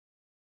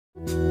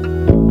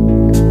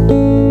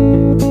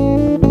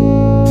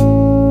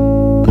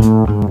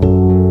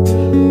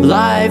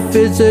Life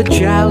is a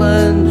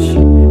challenge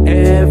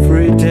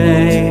every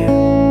day.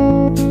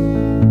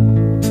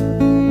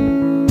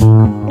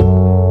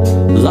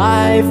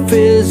 Life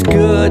is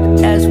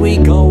good as we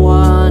go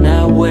on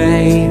our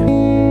way.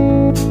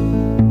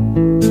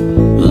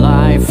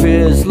 Life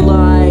is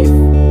life,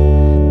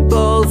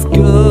 both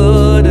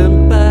good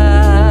and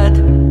bad.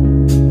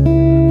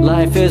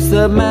 Life is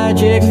the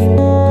magic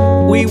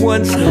we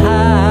once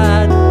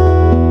had.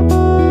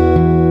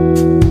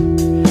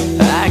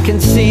 I can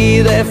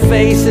see their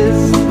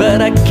faces,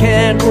 but I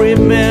can't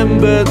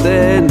remember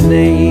their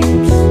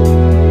names.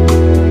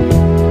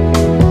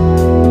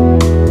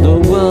 The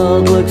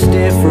world looks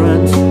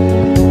different,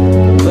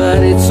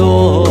 but it's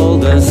all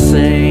the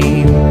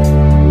same.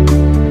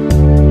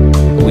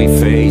 We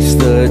face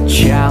the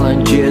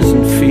challenges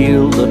and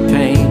feel the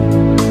pain.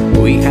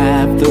 We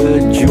have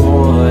the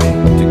joy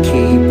to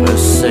keep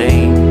us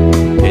sane.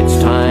 It's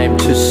time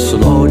to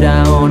slow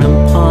down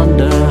and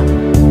ponder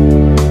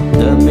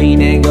the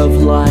meaning of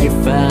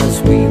life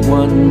as we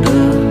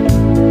wonder.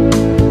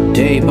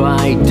 Day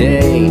by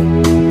day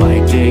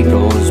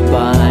goes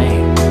by.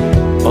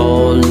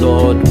 Oh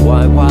Lord,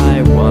 why?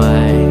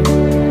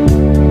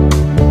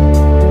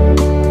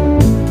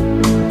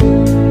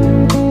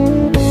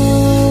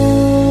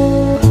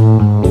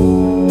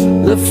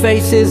 The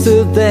faces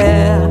are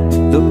there,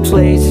 the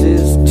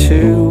places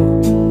too.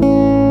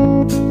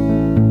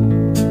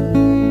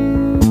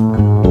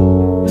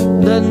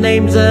 The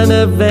names and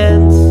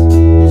events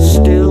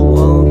still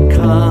won't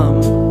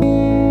come.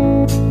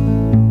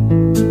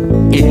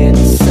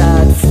 It's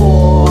sad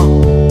for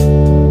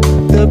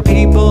the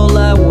people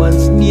I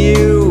once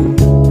knew,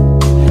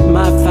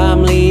 my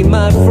family,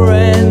 my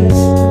friends,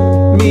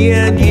 me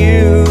and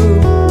you.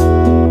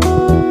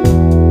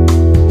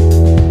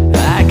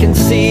 I can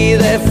see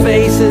their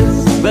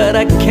faces, but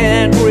I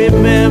can't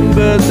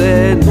remember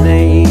their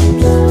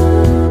names.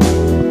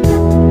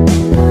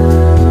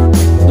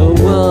 The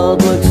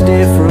world looks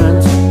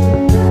different,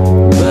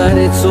 but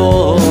it's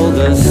all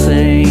the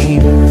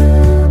same.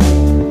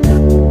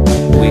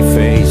 We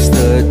face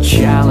the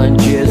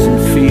challenges and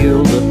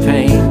feel the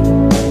pain.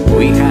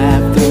 We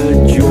have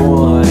the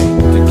joy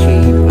to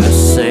keep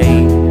us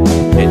sane.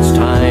 It's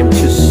time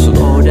to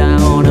slow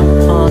down and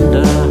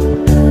ponder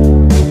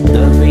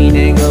the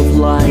meaning of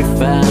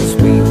life as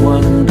we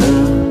wonder.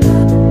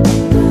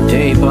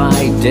 Day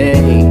by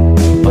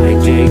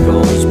day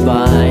goes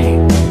by.